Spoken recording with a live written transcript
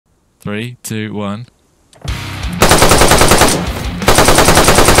3, 2, 1.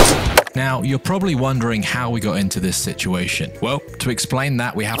 Now, you're probably wondering how we got into this situation. Well, to explain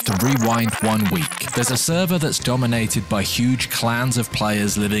that, we have to rewind 1 week. There's a server that's dominated by huge clans of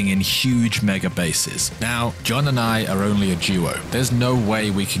players living in huge mega bases. Now, John and I are only a duo. There's no way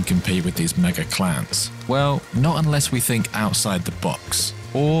we can compete with these mega clans. Well, not unless we think outside the box.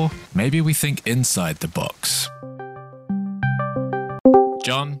 Or maybe we think inside the box.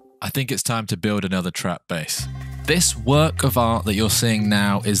 John, I think it's time to build another trap base. This work of art that you're seeing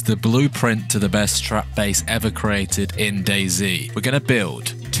now is the blueprint to the best trap base ever created in DayZ. We're going to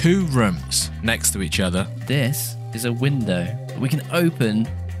build 2 rooms next to each other. This is a window that we can open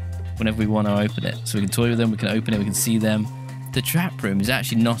whenever we want to open it. So we can toy with them, we can open it, we can see them. The trap room is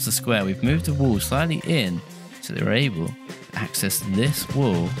actually not a square. We've moved the wall slightly in so that we're able to access this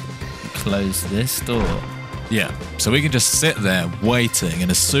wall and close this door. Yeah, so we can just sit there waiting,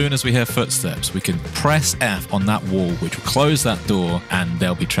 and as soon as we hear footsteps, we can press F on that wall, which will close that door, and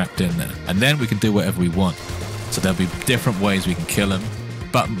they'll be trapped in there. And then we can do whatever we want. So there'll be different ways we can kill them.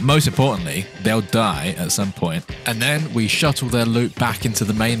 But most importantly, they'll die at some point. And then we shuttle their loot back into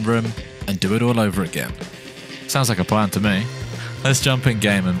the main room and do it all over again. Sounds like a plan to me. Let's jump in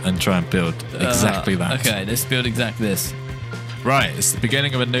game and try and build exactly that. Okay, let's build exactly this. Right, it's the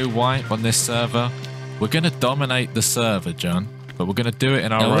beginning of a new wipe on this server. We're going to dominate the server, John, but we're going to do it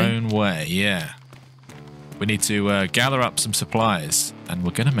in our own way, yeah. We need to gather up some supplies, and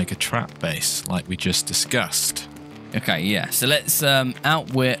we're going to make a trap base like we just discussed. Okay, yeah, so let's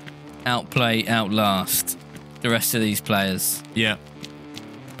outwit, outplay, outlast the rest of these players. Yeah.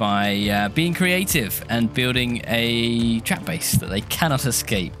 By being creative and building a trap base that they cannot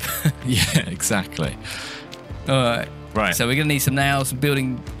escape. Yeah, exactly. All right. Right. So we're going to need some nails, some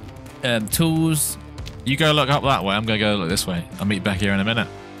building tools. You go look up that way. I'm going to go look this way. I'll meet you back here in a minute.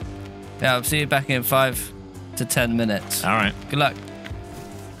 Yeah, I'll see you back in 5 to 10 minutes. All right. Good luck.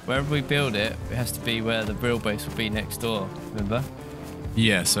 Wherever we build it, it has to be where the real base will be next door. Remember?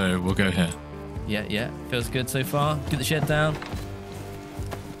 Yeah, so we'll go here. Yeah, yeah. Feels good so far. Get the shed down.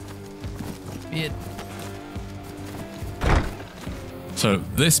 Yeah. So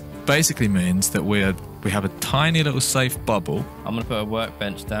this basically means that we have a tiny little safe bubble. I'm going to put a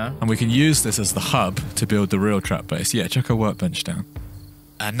workbench down. And we can use this as the hub to build the real trap base. Yeah, chuck a workbench down.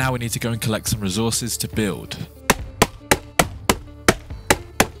 And now we need to go and collect some resources to build.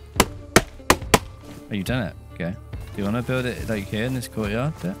 Oh, you done it? Okay. Do you want to build it like here in this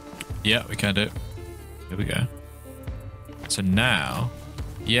courtyard bit? Yeah, we can do it. Here we go. So now...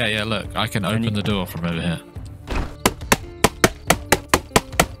 Yeah, look. I can open the door from over here.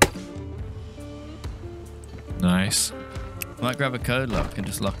 Nice. I might grab a code lock and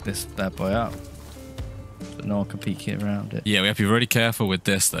just lock this bad boy up so no one can peek it around it. Yeah, we have to be really careful with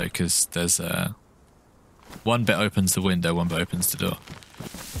this though, because there's one bit opens the window, one bit opens the door.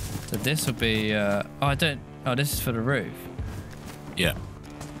 So this will be this is for the roof. Yeah.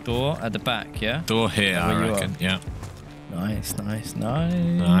 Door at the back, yeah? Door here, I reckon. Yeah. Nice.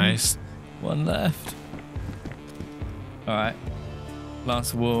 Nice. One left. Alright.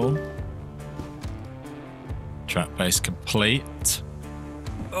 Last wall. Trap base complete.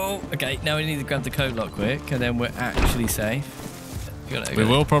 Oh, okay. Now we need to grab the code lock quick, and then we're actually safe. We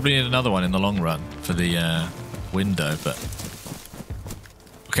will probably need another one in the long run for the window, but...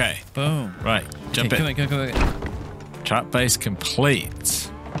 Okay. Boom. Right, jump in. Come on. Trap base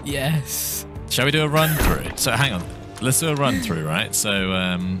complete. Yes. Shall we do a run through? So hang on. Let's do a run through, right?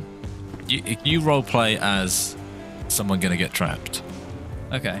 So you role play as someone going to get trapped.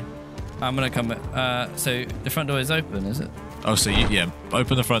 Okay. I'm going to come... so the front door is open, is it? Oh, so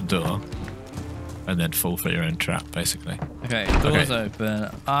open the front door and then fall for your own trap, basically. Okay, door's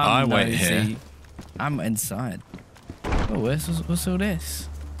open. I wait here. I'm inside. Oh, what's all this?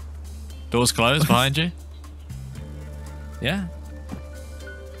 Door's closed behind you? Yeah.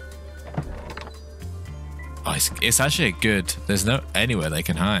 Oh, it's actually good. There's no anywhere they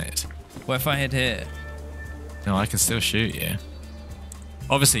can hide. What if I hid here? No, I can still shoot you.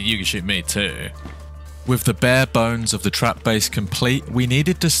 Obviously, you can shoot me too. With the bare bones of the trap base complete, we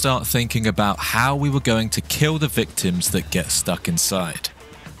needed to start thinking about how we were going to kill the victims that get stuck inside.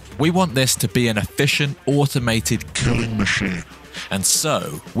 We want this to be an efficient, automated killing machine. And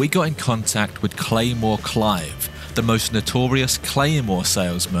so, we got in contact with Claymore Clive, the most notorious Claymore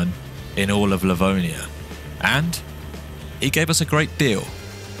salesman in all of Livonia. And he gave us a great deal.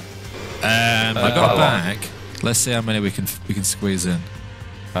 I got a bag. Let's see how many we can squeeze in.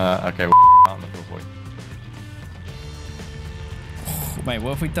 Okay, on the boy. Mate, what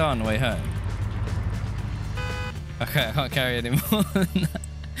have we done on the way home? Okay, I can't carry anymore.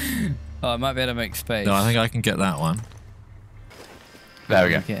 Oh, I might be able to make space. No, I think I can get that one. There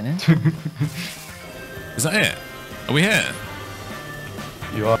we go. Getting in? Is that it? Are we here?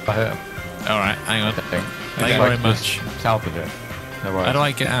 You are here. All right, hang on. Thank you very much. South of it. No worries. How do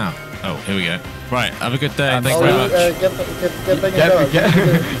I get out? Oh, here we go. Right, have a good day. Oh, Thank you very much.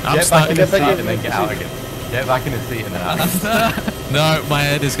 Get back in the seat and then get out again. Get back in the seat and then out. No, my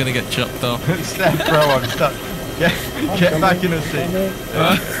head is going to get chopped off. Steph, bro, I'm stuck. Get back in the seat.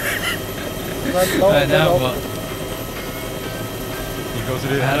 Now what? You go to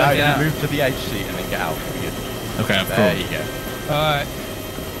do that. Now you move to the edge seat and then get out. Okay, I'm there cool. you go. Alright.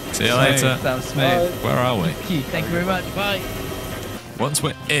 See you later. That was smooth. Where are we? Thank you very much. Bye. Once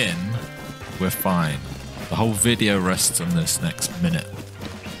we're in, we're fine. The whole video rests on this next minute.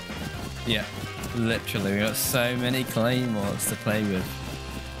 Yeah. Literally, we got so many claymores to play with.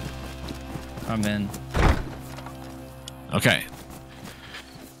 I'm in. Okay.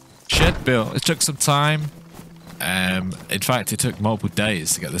 Shed build. It took some time. In fact, it took multiple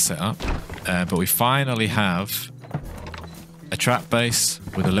days to get this set up. But we finally have a trap base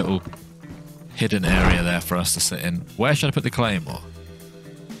with a little hidden area there for us to sit in. Where should I put the claymore?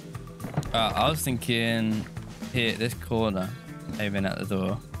 I was thinking here at this corner, aiming at the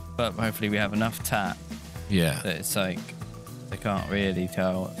door. But hopefully we have enough tap Yeah. that it's like they can't really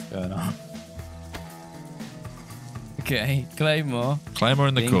tell what's going on. Okay, claymore. Claymore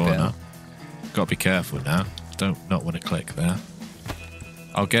in the Being corner. built. Got to be careful now. Don't not want to click there.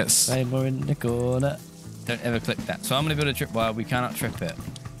 I'll get... Claymore in the corner. Don't ever click that. So I'm going to build a tripwire. We cannot trip it.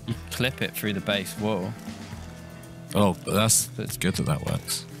 You clip it through the base wall. Oh, but that's good that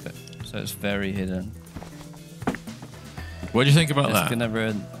works. So it's very hidden. What do you think about It's that? going to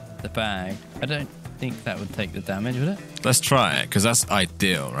ruin the bag. I don't think that would take the damage, would it? Let's try it, because that's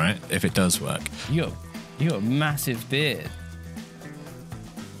ideal, right? If it does work. You got a massive beard.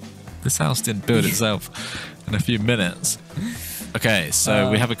 This house didn't build itself in a few minutes. Okay, so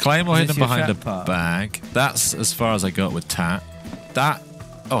we have a claymore is hidden this your behind a trap part? bag. That's as far as I got with Tat. That...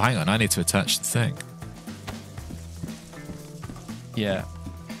 Oh, hang on. I need to attach the thing. Yeah.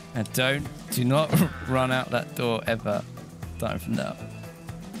 And do not run out that door ever. Starting from now.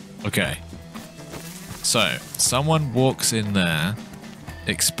 Okay. So, someone walks in there,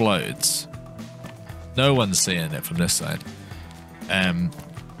 explodes. No one's seeing it from this side.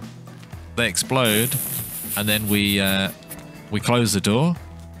 They explode, and then we close the door,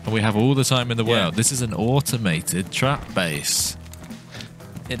 and we have all the time in the world. This is an automated trap base.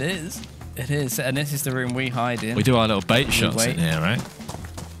 It is. It is. And this is the room we hide in. We do our little bait shots wait. in here, right?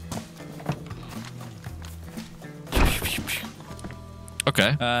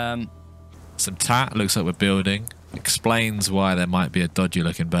 Okay. Some tat looks like we're building. Explains why there might be a dodgy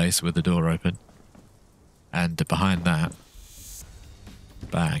looking base with the door open. And behind that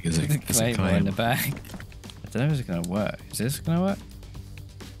bag is a claymore in the bag. I don't know if it's going to work. Is this going to work?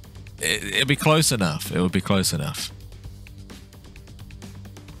 It'll be close enough. It will be close enough.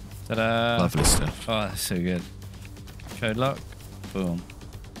 Ta-da. Lovely stuff. Oh, that's so good. Code lock. Boom. Do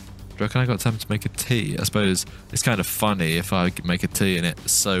you reckon I got time to make a tea? I suppose it's kind of funny if I make a tea and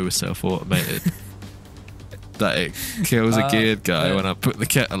it's so self-automated that it kills a geared guy when I put the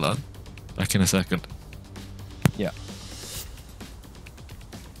kettle on. Back in a second. Yeah.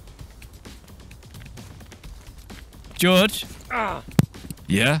 George.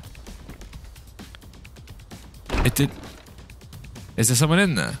 Yeah? It did... Is there someone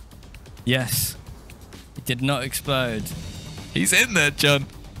in there? Yes. It did not explode. He's in there, John.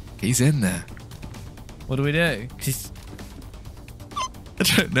 He's in there. What do we do? 'Cause I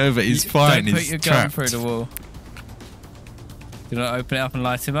don't know, but he's fine. Don't put He's your gun trapped. through the wall. Do not open it up and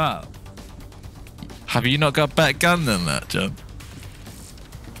light him up. Have you not got a better gun than that, John?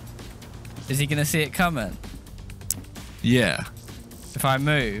 Is he going to see it coming? Yeah. If I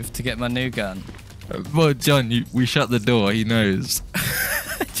move to get my new gun. Well, John, we shut the door. He knows.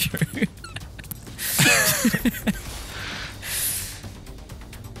 True.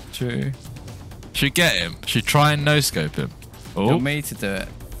 True. Should get him. Should try and no-scope him. You Oh, want me to do it?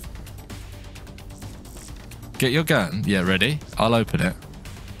 get your gun. Yeah, ready? I'll open it.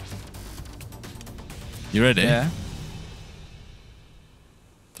 You ready? Yeah.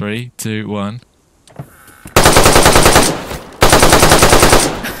 3, 2, 1.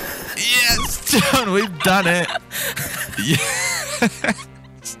 Yes, John, we've done it.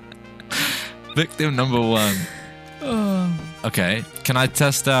 Yes. Victim number 1. Oh. Okay, can I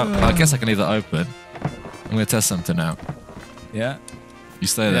test out? I guess I can leave that open. I'm going to test something out. Yeah. You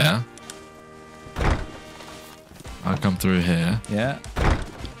stay Yeah. there. I'll come through here. Yeah.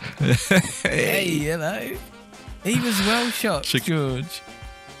 Hey, you know. He was well shot, Should- George.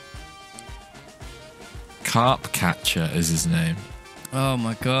 Carp Catcher is his name. Oh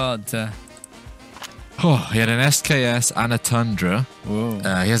my god. Oh, he had an SKS and a Tundra. Whoa.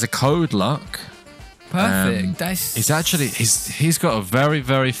 He has a code lock. Perfect. He's got a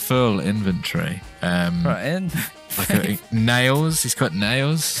very full inventory. Right in. Like nails. He's got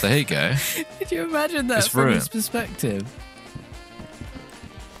nails. There you go. Did you imagine that from his perspective?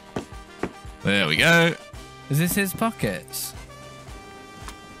 There we go. Is this his pockets?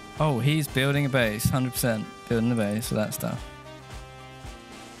 Oh, he's building a base. 100% building a base with that stuff.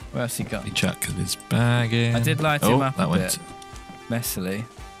 What else he got? He chucked his bag in. I did light him up a bit. Went messily.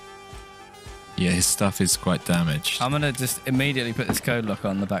 Yeah, his stuff is quite damaged. I'm going to just immediately put this code lock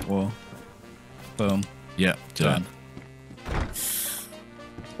on the back wall. Boom. Yeah, done.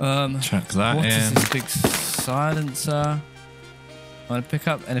 Chuck that what in. Is this big silencer? I'm going to pick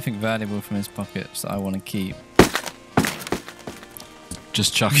up anything valuable from his pockets that I want to keep.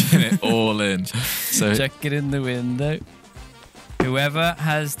 Just chucking it all in. So chuck it in the window. Whoever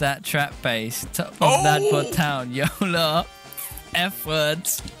has that trap base top of that bot town, YOLO, F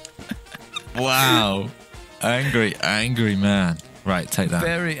words. Wow. Angry man. Right, take that.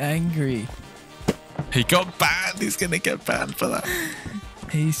 Very angry. He got banned. He's going to get banned for that.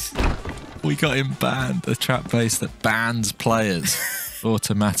 We got him banned. A trap base that bans players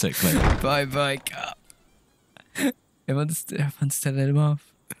automatically. Bye, Cup. Everyone's telling him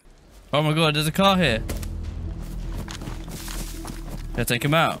off. Oh my god, there's a car here. Gotta take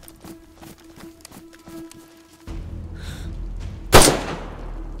him out.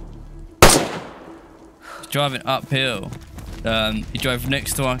 He's driving uphill. He drove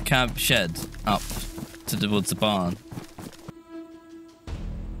next to our camp shed up towards the barn.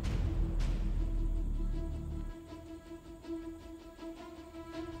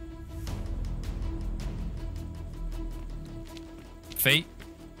 Feet.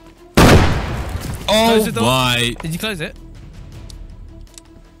 Oh my! Did you close it?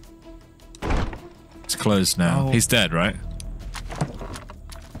 It's closed now. Oh. He's dead, right?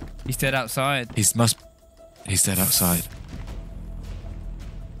 He's dead outside. He's dead outside.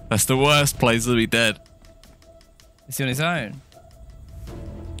 That's the worst place to be dead. Is he on his own?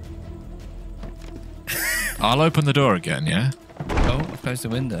 I'll open the door again, yeah? Oh, I've closed the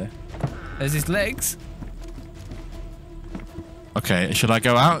window. There's his legs. Okay, should I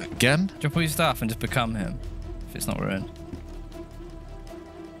go out again? Drop all your stuff and just become him, if it's not ruined.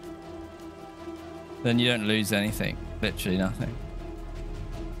 Then you don't lose anything. Literally nothing.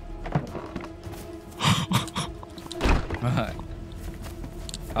 Right.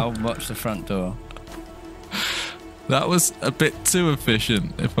 I'll watch the front door. That was a bit too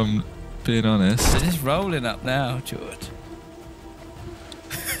efficient, if I'm being honest. They're just rolling up now, George.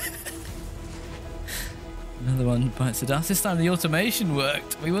 Another one bites the dust. This time the automation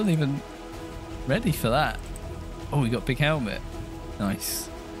worked. We weren't even ready for that. Oh, we got a big helmet. Nice.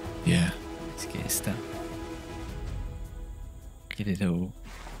 Yeah. Let's get his stuff. Get it all.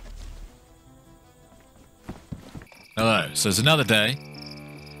 Hello. So it's another day.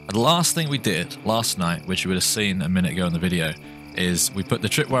 And the last thing we did last night, which you would have seen a minute ago in the video, is we put the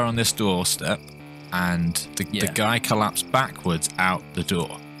tripwire on this doorstep and the guy collapsed backwards out the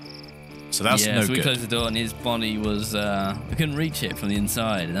door. So that's no good. So we closed the door and his body was, we couldn't reach it from the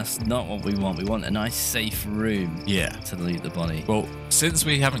inside, and that's not what we want. We want a nice safe room to loot the body. Well, since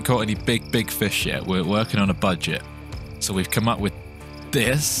we haven't caught any big fish yet, we're working on a budget. So we've come up with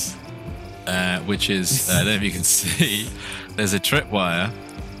this, which is, I don't know if you can see, there's a tripwire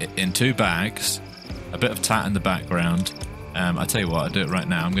in 2 bags, a bit of tat in the background. I'll tell you what, I'll do it right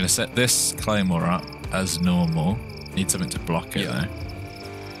now. I'm going to set this claymore up as normal. Need something to block it though.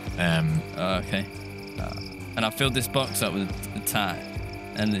 Okay. And I filled this box up with the tat,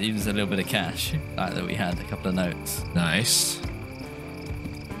 and even a little bit of cash like that we had, a couple of notes. Nice.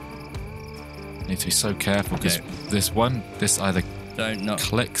 Need to be so careful because this either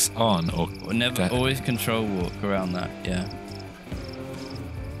clicks on or never always control walk around that. Yeah.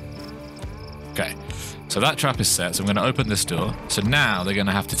 Okay. So that trap is set. So I'm going to open this door. So now they're going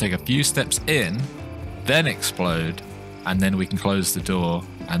to have to take a few steps in, then explode, and then we can close the door,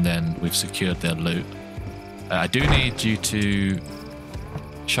 and then we've secured their loot. I do need you to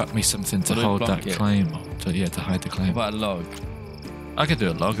chuck me something to hold that claymore. To hide the claymore. What about a log? I could do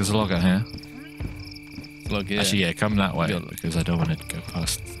a log. There's a log out here. Log here. Actually, yeah, come that way because I don't want to go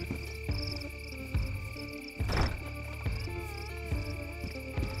past.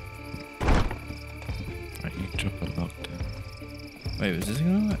 Right, you drop a log down. Wait, was this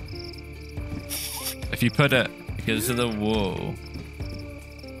going to work? If you put it... It goes to the wall.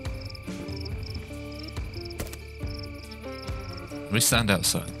 We stand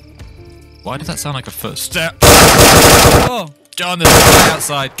outside. Why did that sound like a footstep? Oh! John, there's a guy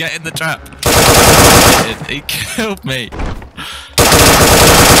outside. Get in the trap. He killed me.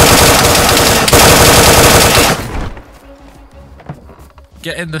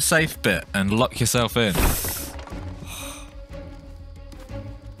 Get in the safe bit and lock yourself in.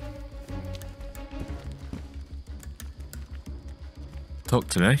 Talk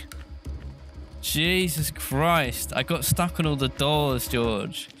to me. Jesus Christ. I got stuck on all the doors,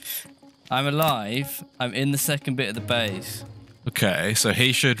 George. I'm alive. I'm in the second bit of the base. Okay, so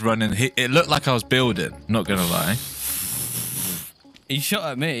he should run in. It looked like I was building, not gonna lie. He shot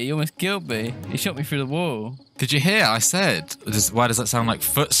at me. He almost killed me. He shot me through the wall. Did you hear? I said, why does that sound like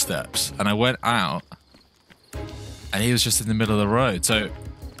footsteps? And I went out, and he was just in the middle of the road. So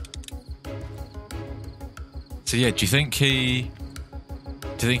yeah, do you think he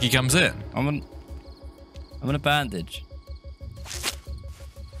comes in? I'm on a bandage.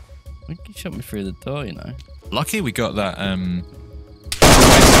 I think he shot me through the door, you know. Lucky we got that.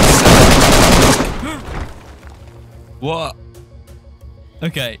 What?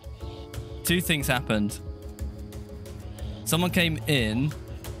 Okay, 2 things happened. Someone came in.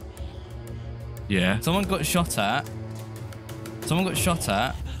 Yeah. Someone got shot at. Someone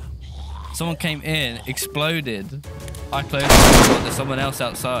came in, exploded. I closed the door. There's someone else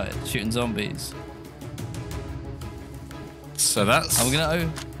outside shooting zombies. So that's.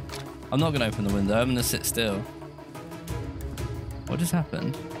 I'm not gonna open the window. I'm gonna sit still. What just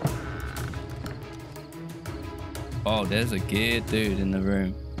happened? Oh, there's a geared dude in the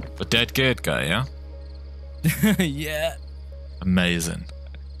room. A dead geared guy, yeah? Yeah. Amazing.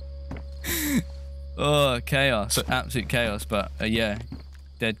 Oh, chaos. Absolute chaos, but yeah.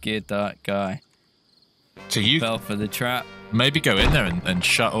 Dead geared guy. So you fell for the trap. Maybe go in there and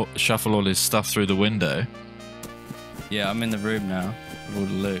shuffle all his stuff through the window. Yeah, I'm in the room now with all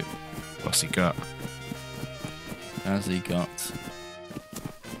the loot. What's he got? How's he got?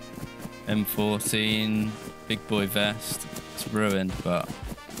 M14, big boy vest. It's ruined, but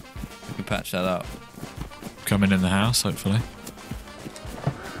we can patch that up. Coming in the house, hopefully.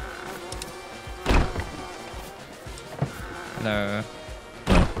 Hello.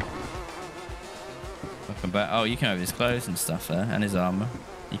 Hello. Welcome back. Oh, you can have his clothes and stuff there, and his armor.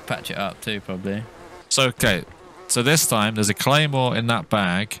 You can patch it up too, probably. So, okay. So this time, there's a claymore in that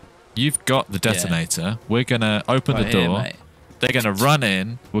bag. You've got the detonator. Yeah. We're going to open the door. Here, they're going to run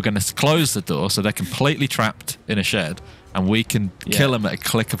in. We're going to close the door so they're completely trapped in a shed. And we can kill them at a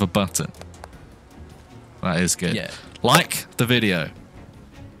click of a button. That is good. Yeah. Like the video.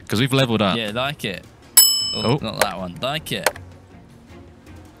 Because we've leveled up. Yeah, like it. Oh, not that one. Like it.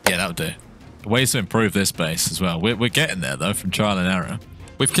 Yeah, that'll do. Ways to improve this base as well. We're getting there, though, from trial and error.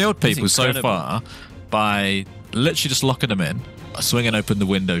 We've killed people so far by literally just locking them in, swinging open the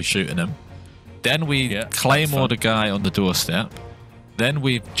window, shooting them. Then we claymored a guy on the doorstep. Then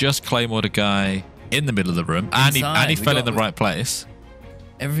we've just claymored a guy in the middle of the room, and he fell in the right place.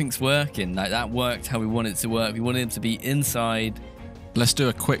 Everything's working. Like, that worked how we wanted it to work. We wanted him to be inside. Let's do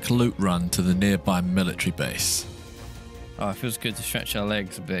a quick loot run to the nearby military base. Oh, it feels good to stretch our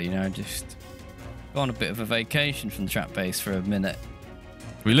legs a bit, you know, just go on a bit of a vacation from the trap base for a minute.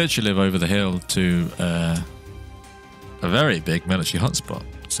 We literally live over the hill to a very big military hotspot.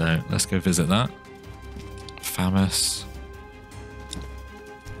 So let's go visit that. Famous.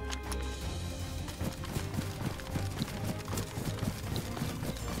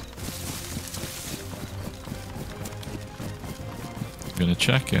 I'm gonna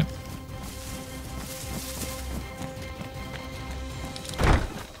check it.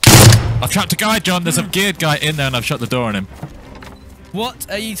 I've trapped a guy, John. There's a geared guy in there and I've shut the door on him.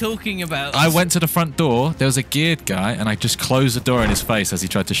 What are you talking about? I went to the front door. There was a geared guy and I just closed the door in his face as he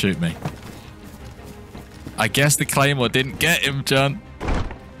tried to shoot me. I guess the claymore didn't get him, John.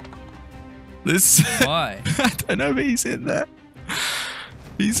 This. Why? I don't know, but he's in there.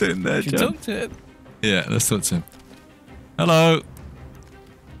 He's in there, John. John. Talk to him. Yeah, let's talk to him. Hello.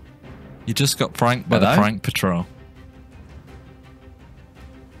 You just got pranked by the prank patrol.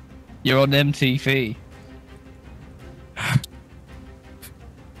 You're on MTV.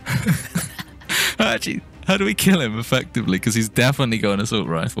 Actually, how do we kill him effectively? Because he's definitely got an assault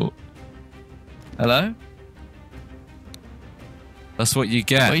rifle. Hello? That's what you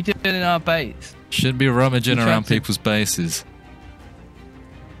get. What are you doing in our base? Shouldn't be rummaging around people's bases.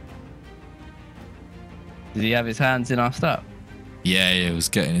 Did he have his hands in our stuff? Yeah, he was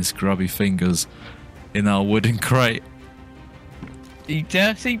getting his grubby fingers in our wooden crate. You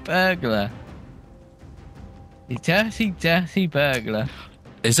dirty burglar. You dirty, dirty burglar.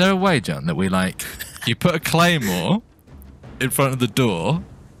 Is there a way, John, that we you put a claymore in front of the door,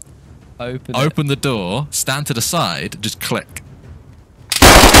 Open the door, stand to the side, just click.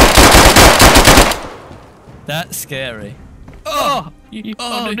 That's scary. Oh, you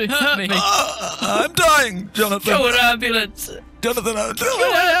hurt me. I'm dying, Jonathan. Go an ambulance. Jonathan, I'm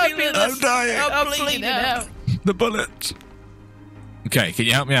I'm dying. I'm bleeding out. The bullet. Okay, can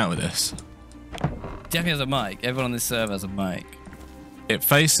you help me out with this? Jeffy has a mic. Everyone on this server has a mic. It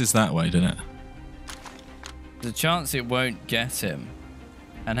faces that way, doesn't it? There's a chance it won't get him.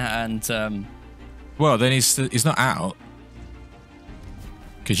 And well, then he's not out.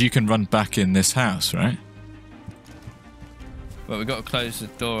 Because you can run back in this house, right? But we've got to close the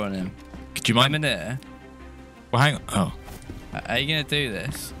door on him. Could you mind? I'm in there. Well, hang on. Oh. Are you going to do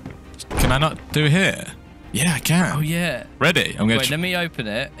this? Can I not do it here? Yeah, I can. Oh, yeah. Ready? I'm going Wait, let me open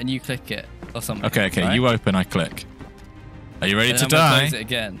it and you click it or something. Okay, right? You open, I click. Are you ready and to I'm gonna die? close it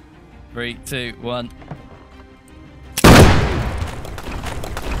again. 3, 2, 1.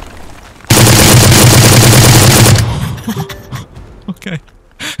 Okay.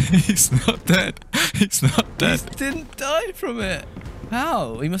 He's not dead. He's not dead. He didn't die from it.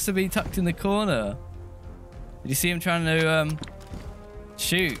 How? He must have been tucked in the corner. Did you see him trying to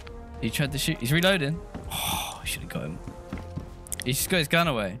shoot? He tried to shoot. He's reloading. Oh, I should have got him. He's just got his gun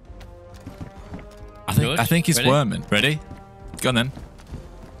away. I think he's ready? worming. Ready? Go on then.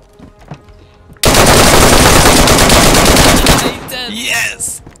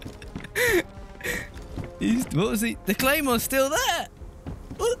 Yes! What was he? The Claymore's still there.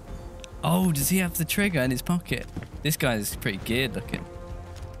 What? Oh, does he have the trigger in his pocket? This guy's pretty geared looking.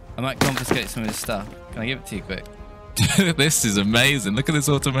 I might confiscate some of his stuff. Can I give it to you quick? This is amazing. Look at this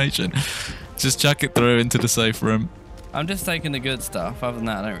automation. Just chuck it through into the safe room. I'm just taking the good stuff. Other than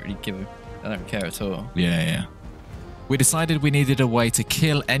that, I don't care at all. Yeah. We decided we needed a way to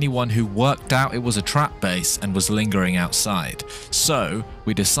kill anyone who worked out it was a trap base and was lingering outside. So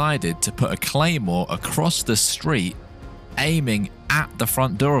we decided to put a claymore across the street, aiming at the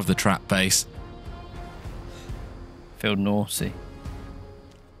front door of the trap base. Feel naughty.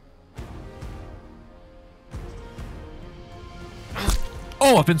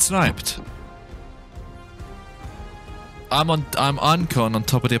 Oh, I've been sniped. I'm uncon on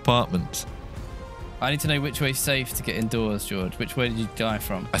top of the apartment. I need to know which way's safe to get indoors, George. Which way did you die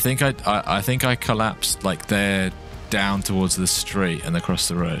from? I think I collapsed like there down towards the street and across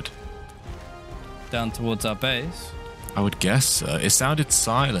the road. Down towards our base? I would guess so. It sounded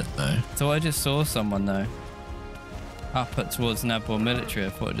silent though. So I just saw someone though. Up towards Nabor military, I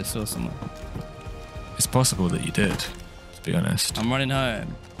thought I just saw someone. It's possible that you did, to be honest. I'm running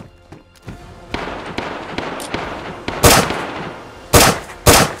home.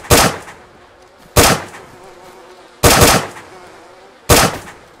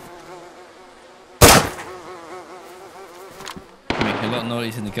 Making a lot of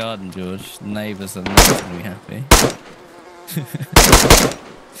noise in the garden, George. The neighbours are not going to be happy.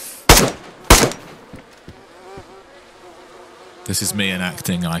 This is me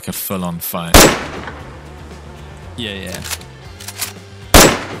enacting like a full-on fight. Yeah.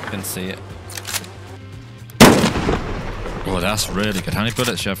 Can see it. Oh, that's really good. How many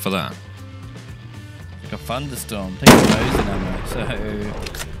bullets do you have for that? Like a thunderstorm. Take a nose in ammo. So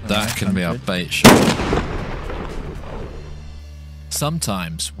That can be our bait shot.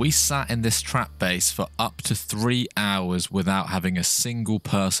 Sometimes we sat in this trap base for up to 3 hours without having a single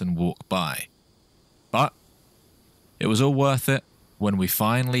person walk by. But it was all worth it when we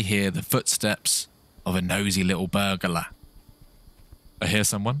finally hear the footsteps of a nosy little burglar. I hear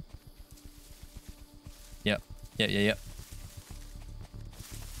someone. Yep.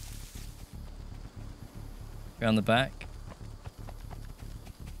 Around the back.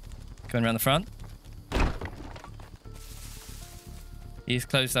 Going around the front. He's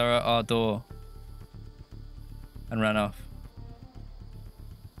closed our door and ran off.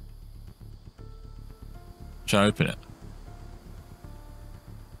 Shall I open it?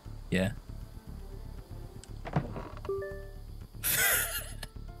 Yeah.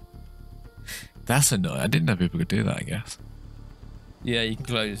 That's annoying. I didn't know people could do that, I guess. Yeah, you can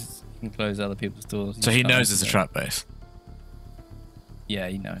close other people's doors. So he knows it's a trap base. Yeah,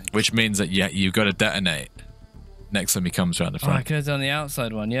 he knows. Which means that you've got to detonate next time he comes around the Oh, I front. could have done the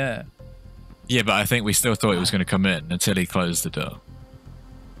outside one, yeah. Yeah, but I think we still thought he was going to come in until he closed the door.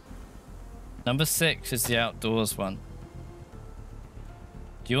 Number 6 is the outdoors one.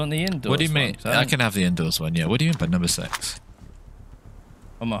 Do you want the indoors one? What do you mean? 'Cause I can have the indoors one, yeah. What do you mean by number 6?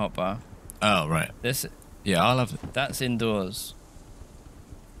 on my hotbar. Oh, right. This, Yeah, I'll have it. that's indoors.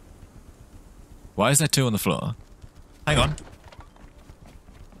 Why is there 2 on the floor? Hang on.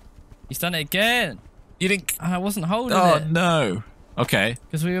 He's done it again. You didn't... I wasn't holding Oh, it. no. Okay.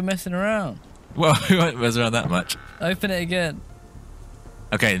 Because we were messing around. Well, we won't mess around that much. Open it again.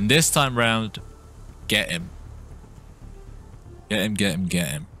 Okay, and this time round, get him. Get him, get him, get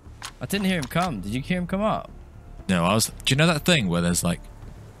him. I didn't hear him come. Did you hear him come up? No, I was... Do you know that thing where there's like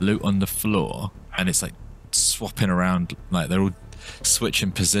loot on the floor and it's like swapping around, like they're all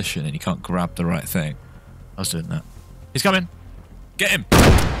switching position and you can't grab the right thing? I was doing that. He's coming. Get him.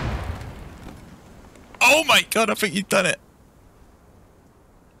 Oh my god, I think you've done it.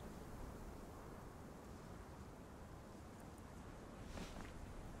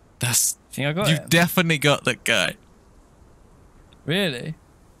 That's... Think I got You've it? definitely got that guy. Really?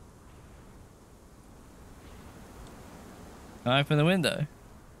 Can I open the window?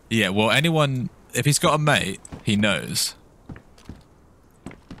 Yeah, well, anyone... If he's got a mate, he knows.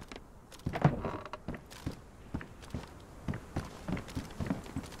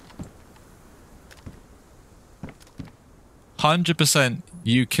 "100%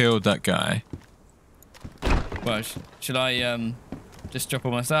 you killed that guy." Well, should I just drop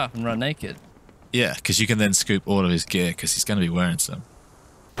all my stuff and run naked? Yeah, because you can then scoop all of his gear because he's going to be wearing some.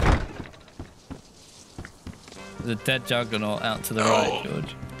 There's a dead juggernaut out to the right,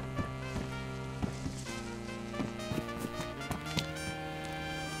 George.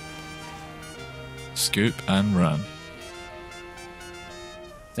 Scoop and run.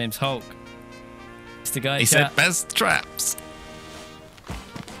 His name's Hulk. It's the guy. He said best traps.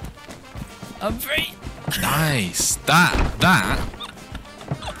 I'm free. Nice. That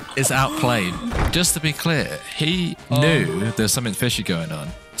is outplayed. Just to be clear, he knew there's something fishy going on.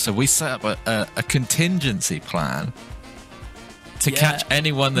 So we set up a contingency plan to catch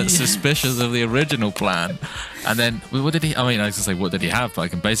anyone that's suspicious of the original plan. And then, what did he... I mean, I was going to say, what did he have? But I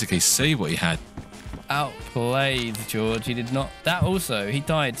can basically see what he had. Outplayed, George. He did not... That also, he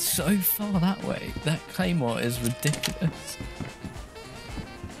died so far that way. That claymore is ridiculous.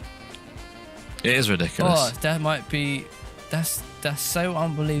 It is ridiculous. Oh, that might be... That's so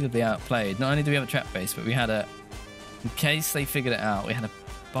unbelievably outplayed. Not only do we have a trap base, but we had a... In case they figured it out, we had a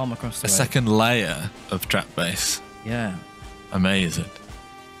bomb across the road. Second layer of trap base. Yeah. Amazing.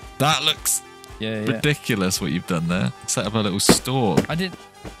 That looks ridiculous what you've done there. Set up a little store. I didn't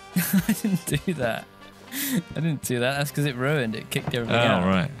do that. I didn't do that. That's because it ruined it. Kicked everything out. Oh,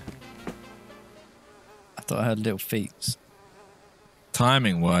 right. I thought I heard little feet.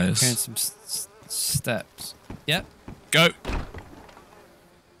 Timing-wise. Hearing some steps. Yep. Go.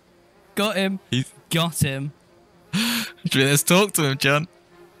 Got him. Got him. Let's talk to him, John.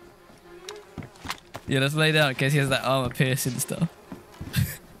 Yeah, let's lay down in case he has that armor piercing stuff.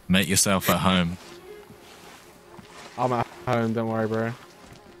 Make yourself at home. I'm at home, don't worry, bro.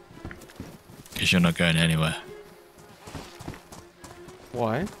 Because you're not going anywhere.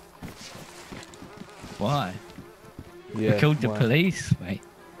 Why? Why? Yeah, we called the police, mate.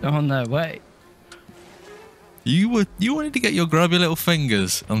 They're on their way. You wanted to get your grubby little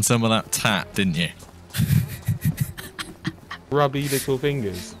fingers on some of that tap, didn't you? Grubby little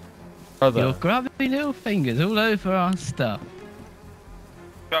fingers. Brother. Your grubby little fingers all over our stuff.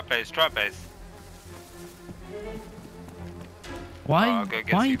 Trap base, trap base. Why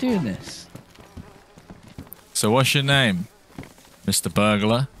are you doing this? So what's your name, Mr.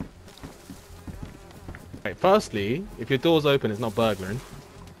 Burglar? Okay, firstly, if your door's open, it's not burglaring.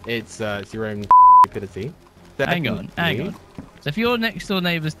 It's your own stupidity. Hang on. So if your next door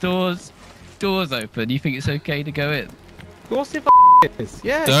neighbour's door's open, you think it's okay to go in? Of course it is.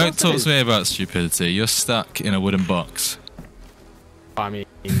 Yeah. Don't talk to me about stupidity. You're stuck in a wooden box. I mean,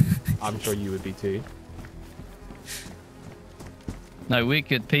 I'm sure you would be too. No, we're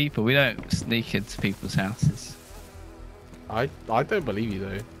good people. We don't sneak into people's houses. I don't believe you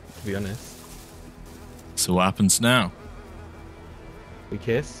though, to be honest. So what happens now? We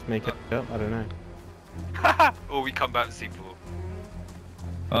kiss, make it up, I don't know. Or we come back to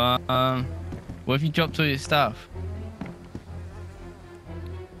C4. What if you dropped all your stuff?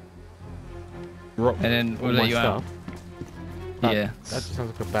 And then we'll let you out. Yeah. That just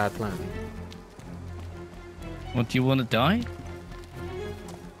sounds like a bad plan. What, do you want to die?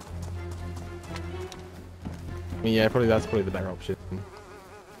 I mean, yeah, that's probably the better option.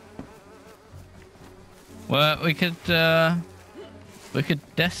 Well, we could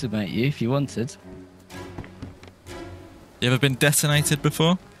decimate you if you wanted. You ever been detonated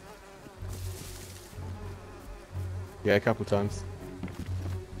before? Yeah, a couple times.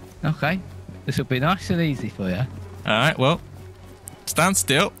 Okay. This will be nice and easy for you. Alright, well, stand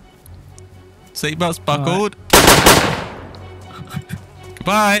still. Seatbelts buckled.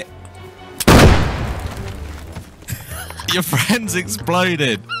 Goodbye. Your friend's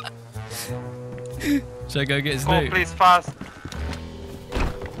exploded. Should I go get his Oh, loot? please, fast.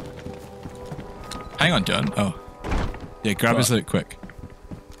 Hang on, John. Oh. Yeah, grab his loot quick.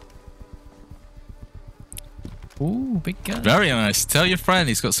 Ooh, big gun. Very nice. Tell your friend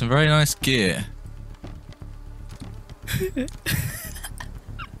he's got some very nice gear.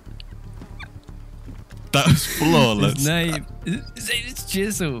 That was flawless. His name is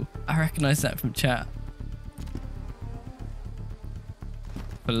Jizzle. I recognise that from chat.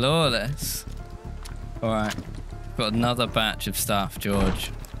 Flawless. Alright. Got another batch of stuff,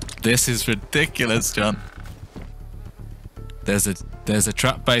 George. This is ridiculous, John. There's a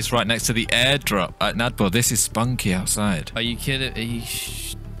trap base right next to the airdrop at Nadbor. This is spunky outside. Are you kidding? Are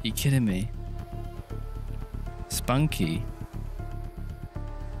you kidding me? Spunky.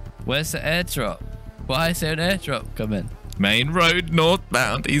 Where's the airdrop? Why is there an airdrop coming? Main road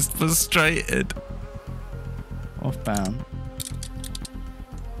northbound. He's frustrated. Northbound.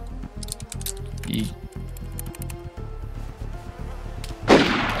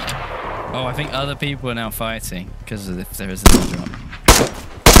 Oh, I think other people are now fighting because if there is an airdrop.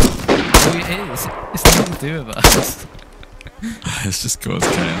 Oh, it is. It's nothing to do with us. It's just cause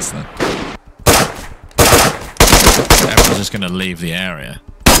chaos then. Everyone's just going to leave the area.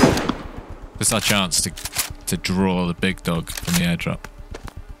 This is our chance to draw the big dog from the airdrop.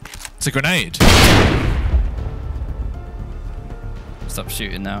 It's a grenade. Stop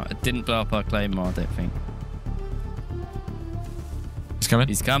shooting now. It didn't blow up our claymore, I don't think. He's coming.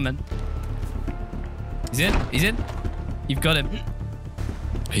 He's coming. He's in. He's in. You've got him.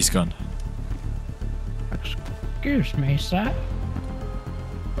 He's gone. Excuse me, sir.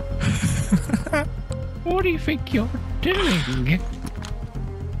 What do you think you're doing?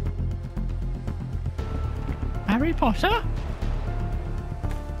 Harry Potter?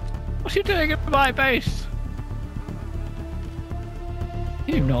 What's he doing at my base?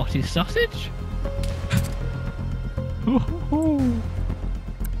 You naughty sausage.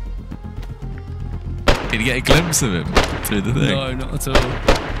 Did you get a glimpse of him through the thing? No, not at all.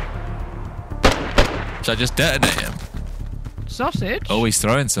 Should I just detonate him? Sausage? Oh, he's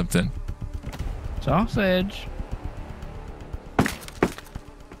throwing something. Sausage.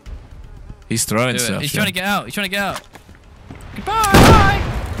 He's throwing Do it. stuff. He's trying to get out. He's trying to get out. Goodbye!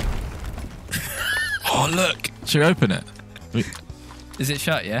 Oh, look. Should we open it? Is it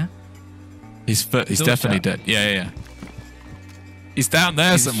shut, yeah? He's all definitely shut. dead. Yeah. He's down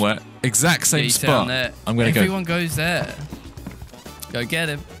there somewhere. Exact same He's spot. down there. I'm going to go. Everyone goes there. Go get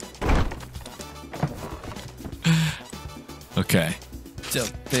him. Okay.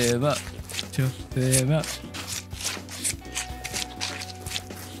 Jump him up. Jump him up.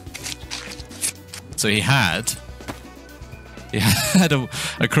 So he had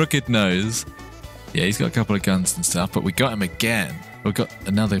a crooked nose. Yeah, he's got a couple of guns and stuff, but we got him again. We've got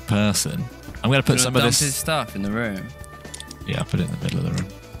another person. I'm going to put some of Dump his this... stuff in the room. Yeah, I'll put it in the middle of the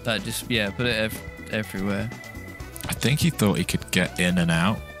room. Like just, yeah, put it everywhere. I think he thought he could get in and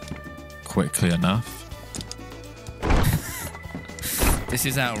out quickly enough. This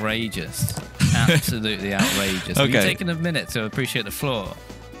is outrageous. Absolutely outrageous. Have you Okay. taken a minute to appreciate the floor?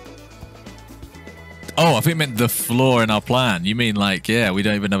 Oh, I think you meant the floor in our plan. You mean like, yeah, we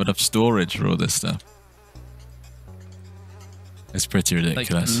don't even have enough storage for all this stuff. It's pretty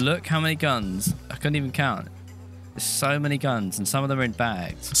ridiculous. Like, look how many guns. I couldn't even count. There's so many guns, and some of them are in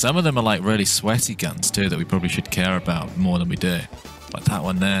bags. Some of them are like really sweaty guns too that we probably should care about more than we do. Like that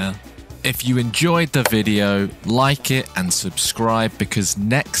one there. If you enjoyed the video, like it and subscribe because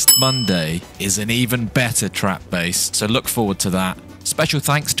next Monday is an even better trap base. So look forward to that. Special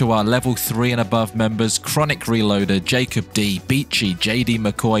thanks to our level 3 and above members: Chronic Reloader, Jacob D, Beachy, JD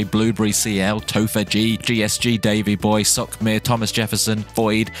McCoy, Blueberry CL, Topher G, GSG Davy Boy, Sockmere, Thomas Jefferson,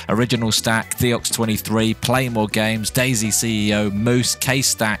 Void, Original Stack, Theox23, Playmore Games, DayZ CEO, Moose,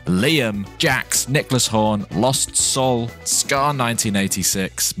 K-Stack, Liam, Jax, Nicholas Horn, Lost Soul, Scar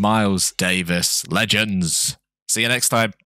 1986, Miles Davis. Legends. See you next time.